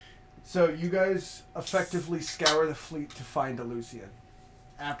So you guys effectively scour the fleet to find Alucia.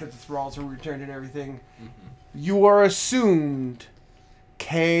 After the thralls are returned and everything, you are assumed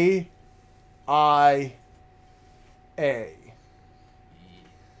KIA.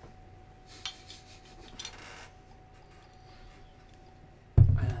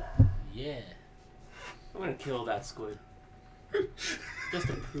 Yeah. I'm gonna kill that squid. Just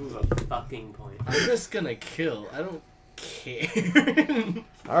to prove a fucking point. I'm just gonna kill. I don't care.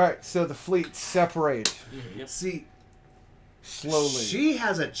 Alright, so the fleet separate. Yep. See, Slowly. she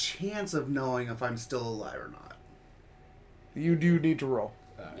has a chance of knowing if I'm still alive or not. You do need to roll.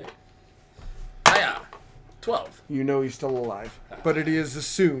 Hiya! 12. You know he's still alive. But it is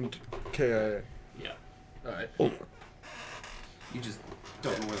assumed KIA. Yeah. Alright. You just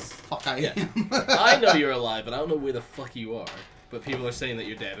don't know where the fuck I Yeah. am. I know you're alive, but I don't know where the fuck you are. But people are saying that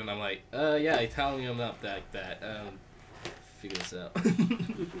you're dead, and I'm like, yeah, I telling them up like that. Figure this out.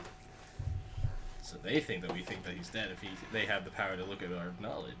 So they think that we think that he's dead if they have the power to look at our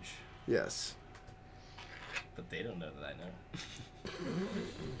knowledge. Yes. But they don't know that I know.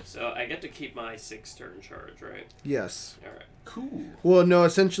 So I get to keep my 6-turn charge, right? Yes. Alright. Cool. Well, no,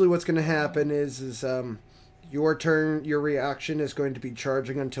 essentially what's going to happen is your turn, your reaction is going to be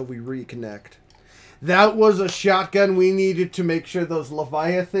charging until we reconnect. That was a shotgun we needed to make sure those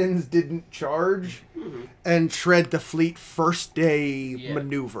Leviathans didn't charge and shred the fleet first day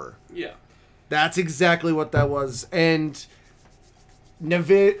maneuver. Yeah. That's exactly what that was. And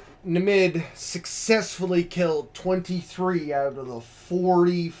Namid successfully killed 23 out of the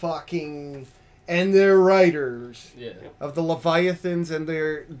 40 fucking... and their riders of the Leviathans and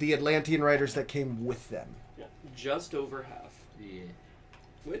the Atlantean riders that came with them. Yeah. Just over half. Yeah.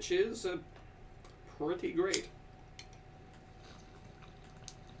 Which is pretty great.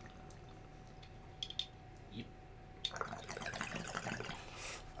 Yep.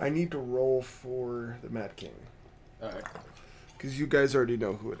 I need to roll for the Mad King. Alright. Because you guys already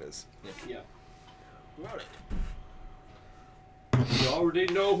know who it is. Yeah. Roll it. You already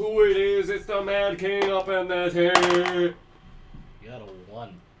know who it is. It's the Mad King up in this here. You got a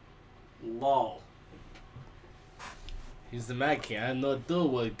 1. Lol. He's the Mad King. I know do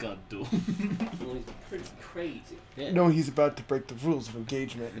what he gonna do. Well, he's pretty crazy. Yeah. No, he's about to break the rules of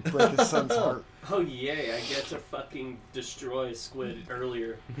engagement and break his son's heart. Oh yay, I get to fucking destroy a squid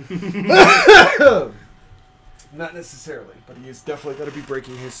earlier. Not necessarily, but he is definitely going to be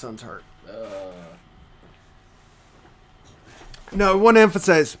breaking his son's heart. No, I want to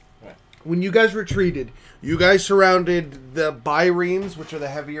emphasize, when you guys retreated, you guys surrounded the biremes, which are the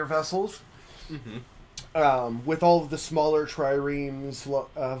heavier vessels, with all of the smaller triremes,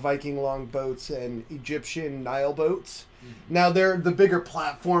 Viking longboats, and Egyptian Nile boats. Now, they're the bigger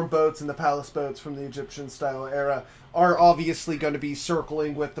platform boats and the palace boats from the Egyptian-style era are obviously going to be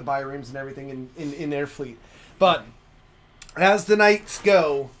circling with the biremes and everything in their fleet. But as the nights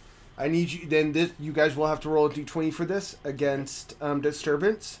go, I need you. Then you guys will have to roll a d20 for this against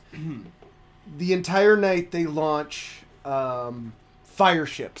disturbance. The entire night they launch fire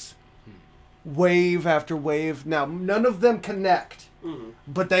ships, wave after wave. Now none of them connect,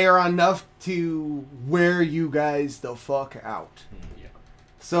 but they are enough to wear you guys the fuck out. Yeah.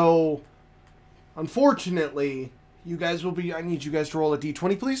 So, unfortunately, you guys will be. I need you guys to roll a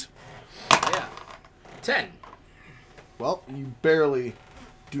d20, please. Yeah. 10. Well, you barely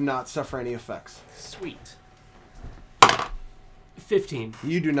do not suffer any effects. Sweet. 15.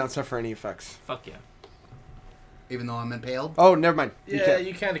 You do not suffer any effects. Fuck yeah. Even though I'm impaled? Oh, never mind. Yeah,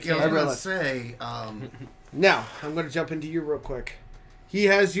 you kind of Yeah, I can't. was realized. going to say, Now, I'm going to jump into you real quick. He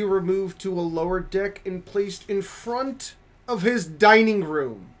has you removed to a lower deck and placed in front of his dining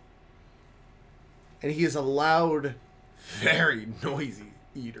room. And he is a loud, very noisy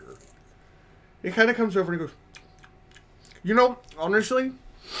eater. He kind of comes over and goes, you know, honestly,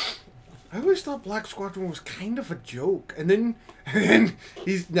 I always thought Black Squadron was kind of a joke. And then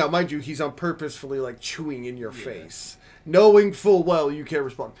he's, now mind you, he's on purposefully like chewing in your face, knowing full well you can't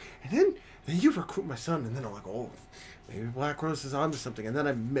respond. And then you recruit my son, and then I'm like, oh, maybe Black Rose is onto something. And then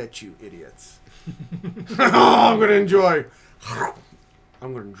I met you idiots. I'm going to enjoy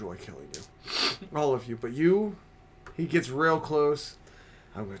killing you. All of you. But you, he gets real close.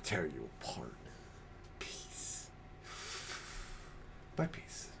 I'm going to tear you apart. Piece by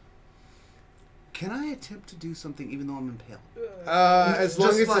piece. can I attempt to do something even though I'm impaled? As long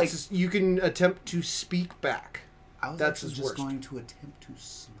Just as like- it's, you can attempt to speak back. I was That's actually his just worst. going to attempt to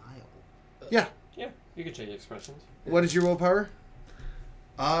smile. Yeah. Yeah, you can change expressions. What is your willpower?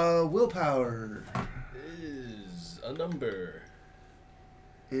 Willpower Is a number.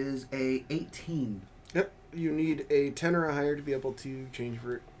 is a 18. Yep. You need a 10 or a higher to be able to change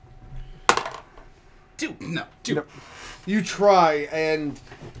for it. Two. No. No. You try, and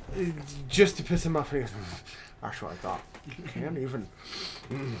just to piss him off, he goes, that's what I thought. You can't even.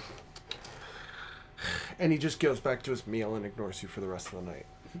 And he just goes back to his meal and ignores you for the rest of the night.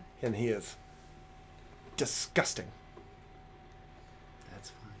 And he is disgusting.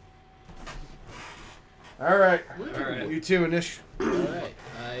 That's fine. All right. All right. You too, Anish. Alright.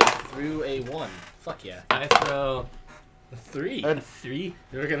 I threw a 1. Fuck yeah. I throw A 3. And a 3.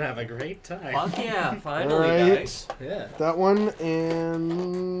 You're gonna have a great time. Fuck yeah, finally, Alright. guys. Yeah. that one and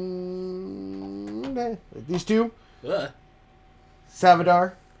these two.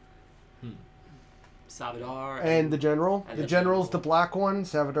 Savadar Sabadar. and the general. and The the general's general. the black one.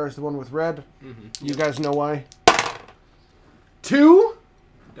 Savadar's the one with red. Mm-hmm. You guys know why. 2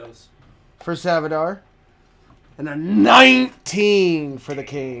 Goes. for Savadar. And a 19 for the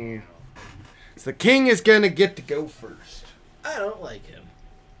king. So the king is going to get to go first. I don't like him.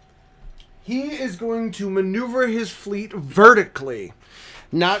 He is going to maneuver his fleet vertically,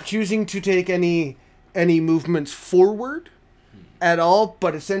 not choosing to take any movements forward at all,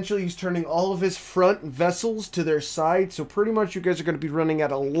 but essentially he's turning all of his front vessels to their side, so pretty much you guys are going to be running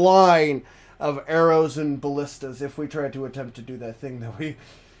at a line of arrows and ballistas if we try to attempt to do that thing that we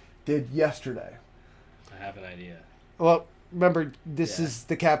did yesterday. I have an idea. Well, remember, this Yeah. is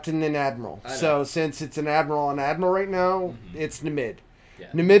the captain and admiral. I know. So since it's an admiral on admiral right now, it's Namid.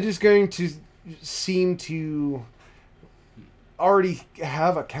 Yeah. Namid is going to seem to already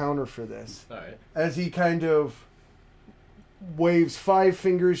have a counter for this. Alright. As he kind of waves 5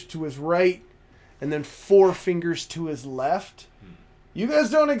 fingers to his right and then 4 fingers to his left. You guys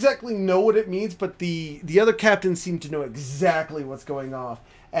don't exactly know what it means, but the other captains seem to know exactly what's going on.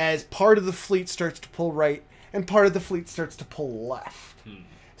 As part of the fleet starts to pull right and part of the fleet starts to pull left.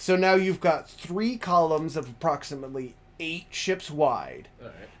 So now you've got 3 columns of approximately 8 ships wide.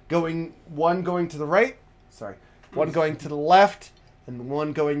 Alright. One going to the right, one going to the left, and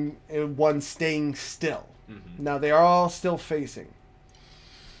one staying still. Mm-hmm. Now they are all still facing.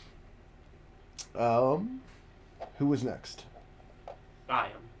 Who was next? I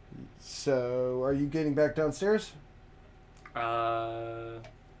am. So, are you getting back downstairs?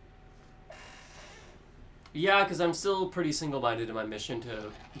 Yeah, because I'm still pretty single-minded in my mission to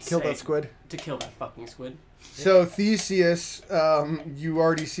Kill that squid. To kill that fucking squid. So Theseus, you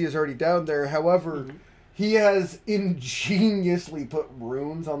already see is already down there. However, he has ingeniously put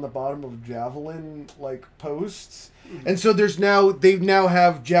runes on the bottom of javelin posts, and so they now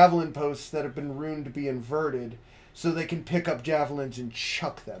have javelin posts that have been runed to be inverted, so they can pick up javelins and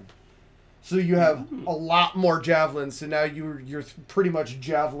chuck them. So you have a lot more javelins. So now you're pretty much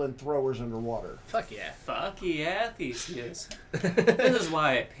javelin throwers underwater. Fuck yeah. Fuck yeah, Theseus. This is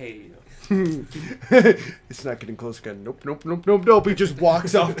why I pay you. It's not getting close again. Nope. He just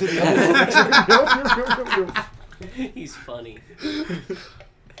walks off to the other side. Nope. He's funny.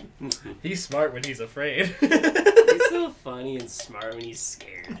 He's smart when he's afraid. He's so funny and smart when he's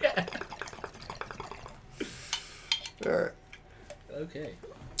scared. All right. Okay.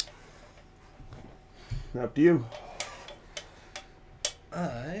 Up to you.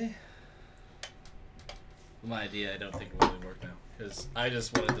 My idea I don't think will really work now. Because I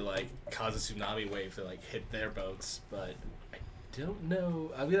just wanted to, cause a tsunami wave to, hit their boats. But I don't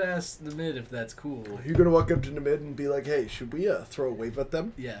know. I'm going to ask the mid if that's cool. You're going to walk up to Namid and be like, hey, should we throw a wave at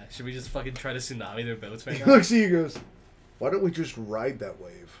them? Yeah, should we just fucking try to tsunami their boats right He now? looks at you and goes, why don't we just ride that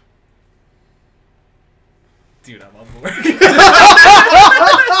wave? Dude, I'm on board.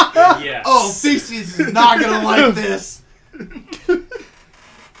 Yes. Oh, Theseus is not gonna like this.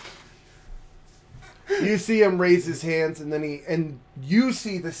 You see him raise his hands, and you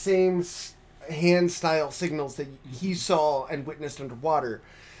see the same hand style signals that he saw and witnessed underwater.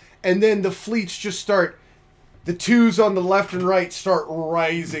 And then the fleets just start, the 2s on the left and right start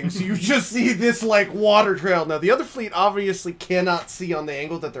rising. So you just see this water trail. Now the other fleet obviously cannot see on the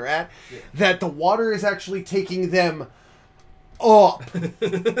angle that they're at, that the water is actually taking them up.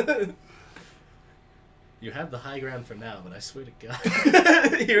 You have the high ground for now, but I swear to God.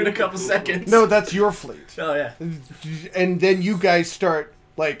 Here in a couple seconds. No, that's your fleet. Oh, yeah. And then you guys start,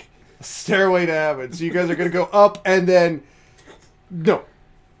 Stairway to Heaven. So you guys are going to go up and then... No.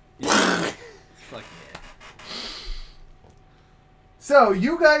 Fuck yeah. So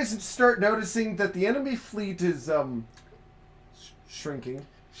you guys start noticing that the enemy fleet is, shrinking.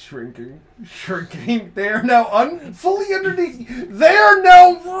 They are now fully underneath. They are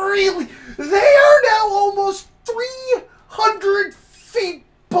now almost 300 feet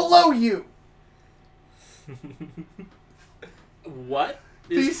below you. What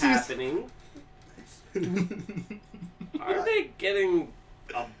is Theseus. happening? Are they getting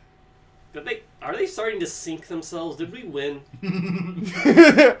Are they starting to sink themselves? Did we win?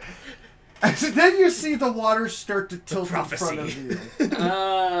 And then you see the water start to tilt in prophecy. front of you.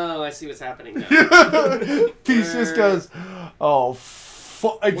 Oh, I see what's happening now. Theseus goes, oh,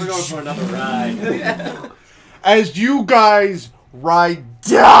 fuck. We're going for another ride. As you guys ride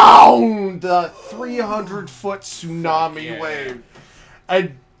down the 300-foot tsunami Yeah. wave,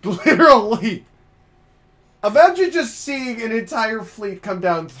 and literally, imagine just seeing an entire fleet come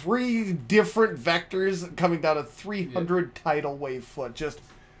down 3 different vectors coming down a 300 tidal wave foot. Just,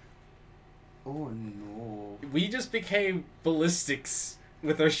 Oh no. We just became ballistics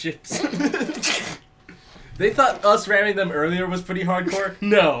with our ships. They thought us ramming them earlier was pretty hardcore.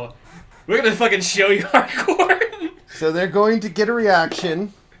 No. We're gonna fucking show you hardcore. so they're going to get a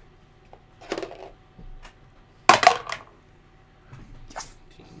reaction. I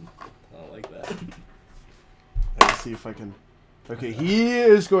don't like that. Let's see if I can... Okay, he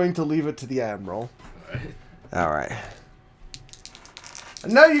is going to leave it to the Admiral. Alright.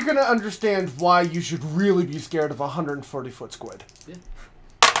 And now you're going to understand why you should really be scared of a 140-foot squid. Yeah.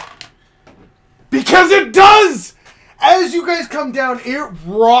 Because it does! As you guys come down, it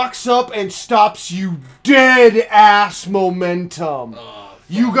rocks up and stops you dead-ass momentum. Oh,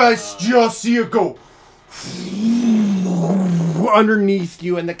 You guys just see it go underneath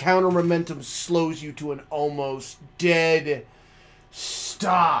you, and the counter momentum slows you to an almost dead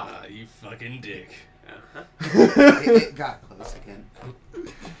stop. you fucking dick. It got close again.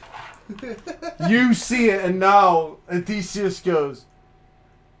 You see it, and now Theseus goes,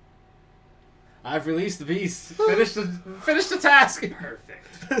 I've released the beast. Finish the task.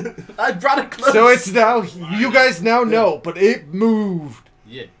 Perfect. I brought it close. so it's now, you guys now know, but it moved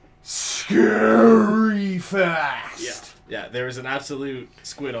Yeah. scary fast. Yeah. Yeah, there was an absolute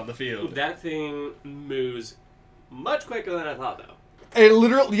squid on the field. That thing moves much quicker than I thought, though. It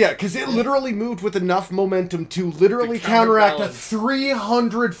literally, yeah, because it literally moved with enough momentum to literally To counteract a counterbalance.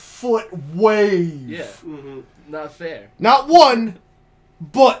 300-foot wave. Yeah. Mm-hmm. Not fair. Not 1,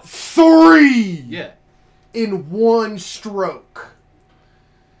 but 3 Yeah. in one stroke.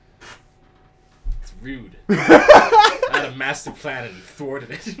 It's rude. I had a master plan and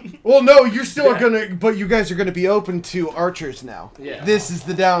thwarted it. Well, no, you're still Yeah. gonna, but you guys are gonna be open to archers now. Yeah. This is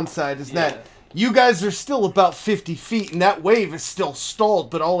the downside, is Yeah. that you guys are still about 50 feet, and that wave is still stalled,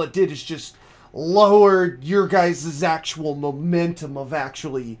 but all it did is just lower your guys' actual momentum of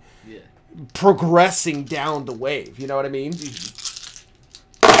actually Yeah. progressing down the wave. You know what I mean?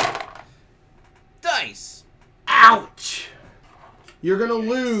 Dice. Ouch! You're gonna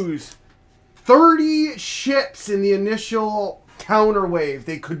lose 30 ships in the initial counter wave.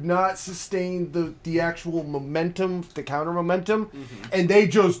 They could not sustain the actual momentum, the counter momentum, and they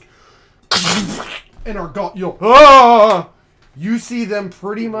just and are gone. You see them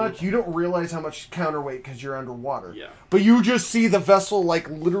pretty much. You don't realize how much counterweight because you're underwater. Yeah. But you just see the vessel, like,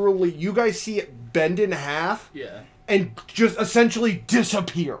 literally. You guys see it bend in half Yeah. and just essentially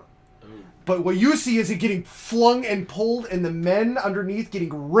disappear. Ooh. But what you see is it getting flung and pulled, and the men underneath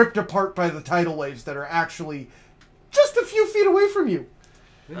getting ripped apart by the tidal waves that are actually just a few feet away from you.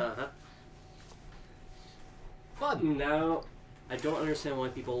 Uh-huh. Fun. Now, I don't understand why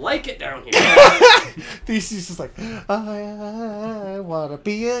people like it down here. Theseus is like, I want to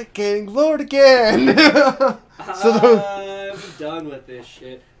be a king lord again. So I'm done with this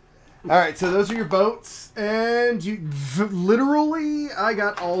shit. all right, so those are your boats, and you literally, I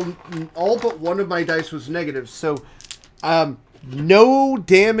got all but one of my dice was negative, so no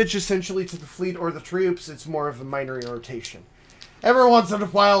damage essentially to the fleet or the troops. It's more of a minor irritation. Every once in a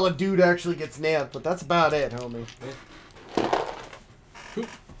while, a dude actually gets nabbed, but that's about it, homie.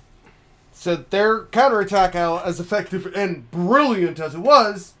 So their counterattack, as effective and brilliant as it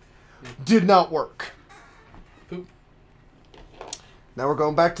was, did not work. Poop. Now we're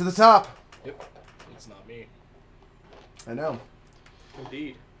going back to the top. Yep. It's not me. I know.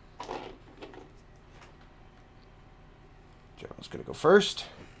 Indeed. General's going to go first,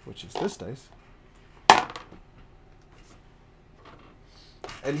 which is this dice.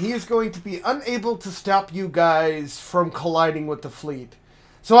 And he is going to be unable to stop you guys from colliding with the fleet.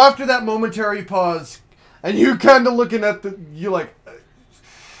 So after that momentary pause, and you kind of looking at the, you like,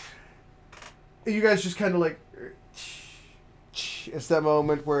 you guys just kind of like, it's that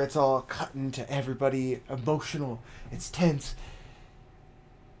moment where it's all cutting to everybody emotional. It's tense.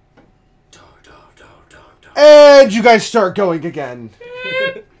 And you guys start going again.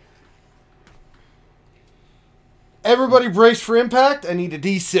 Everybody brace for impact. I need a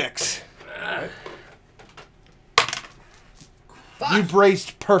D6. You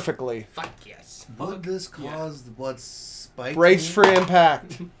braced perfectly. Fuck yes. Would this cause the blood spike? Brace for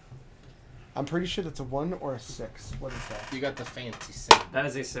impact. I'm pretty sure that's a 1 or a 6. What is that? You got the fancy 7. That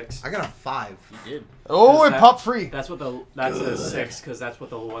is a 6. I got a 5. You did. Oh, Is it that- popped free. That's a 6 because that's what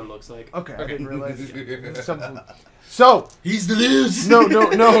the 1 looks like. Okay, I Okay. didn't realize something. So, He's the news. no.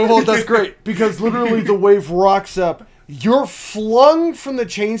 Well, that's great because literally the wave rocks up. You're flung from the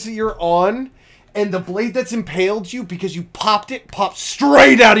chains that you're on, and the blade that's impaled you because you popped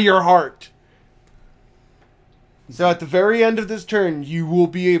straight out of your heart. So at the very end of this turn, you will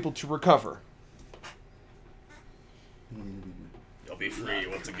be able to recover. You'll be free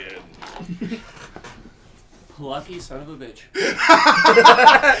once again. Lucky son of a bitch.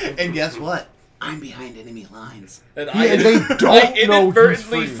 And guess what? I'm behind enemy lines. And Yeah, they don't I know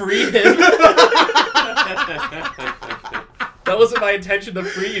inadvertently he's freed him. That wasn't my intention to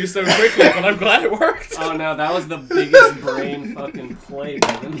free you so quickly, but I'm glad it worked. Oh no, that was the biggest brain fucking play,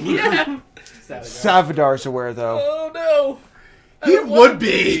 Devin. Yeah. Savadar's aware, though. Oh no. I He don't want would to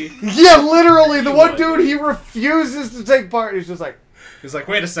be. Yeah, literally, the one would. dude, he refuses to take part. He's just like, He's like,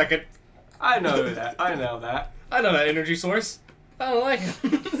 wait a second. I know that. I know that. I know that energy source. I don't like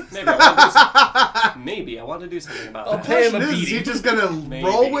it. Maybe I want to do something about I'll that. pay him a Question is beating. he just gonna Maybe.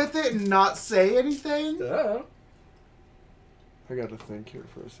 roll with it and not say anything? Oh. I gotta think here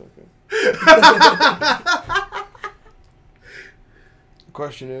for a second. The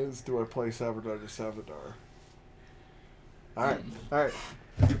question is, do I play Savadar to Savadar? Alright.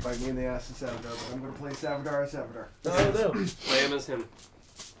 Bite me in the ass to Savadar, but I'm gonna play Savadar as Savadar. Oh no. Play him as him.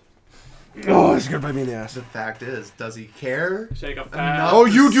 Oh, he's gonna bite me in the ass. The fact is, does he care? Shake a Enough. fat. Oh,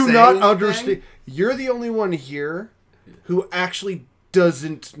 you do Say not anything? understand. You're the only one here who actually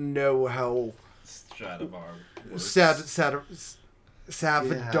doesn't know how Stradivar.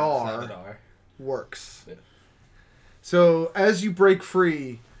 Savadar works. Yeah. So as you break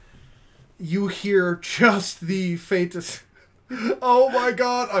free, you hear just the faintest. Oh my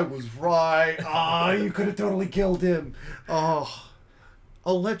god, I was right. Ah, you could have totally killed him. Oh,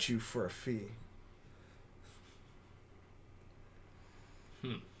 I'll let you for a fee.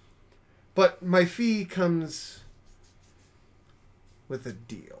 But my fee comes with a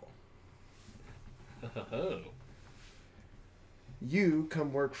deal. Oh. You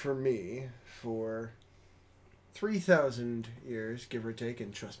come work for me for 3,000 years, give or take,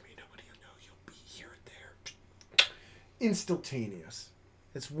 and trust me, nobody will know. You'll be here and there. Instantaneous.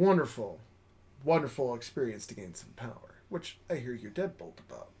 It's wonderful, wonderful experience to gain some power, which I hear you're deadbolt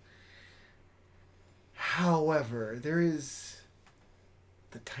about. However, there is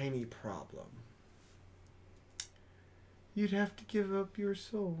the tiny problem. You'd have to give up your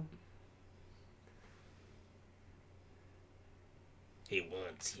soul. He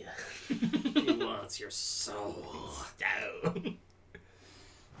wants you. He wants your soul. No.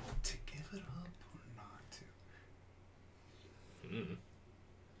 To give it up or not to?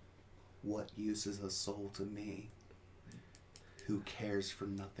 What use is a soul to me? Who cares for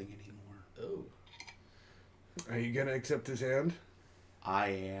nothing anymore? Oh. Are you gonna accept his hand? I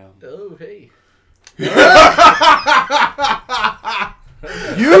am. Oh, hey.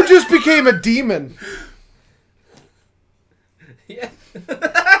 You just became a demon. Yeah.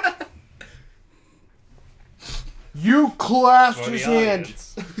 You clasped For his the hand.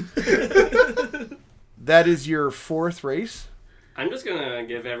 audience. That is your 4th race? I'm just gonna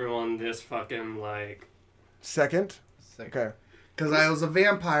give everyone this fucking like. 2nd? Okay. Because I was a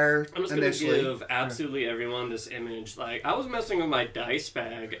vampire I'm just gonna initially. give absolutely everyone this image. Like I was messing with my dice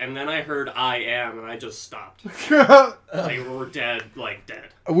bag, and then I heard "I am," and I just stopped. Like we're dead, like dead.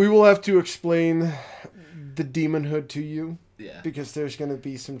 We will have to explain the demonhood to you Yeah. because there's going to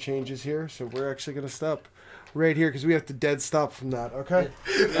be some changes here. So we're actually going to stop right here because we have to dead stop from that, okay?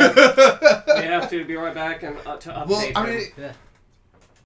 We have to be right back and to update. Well, I him. mean, Yeah.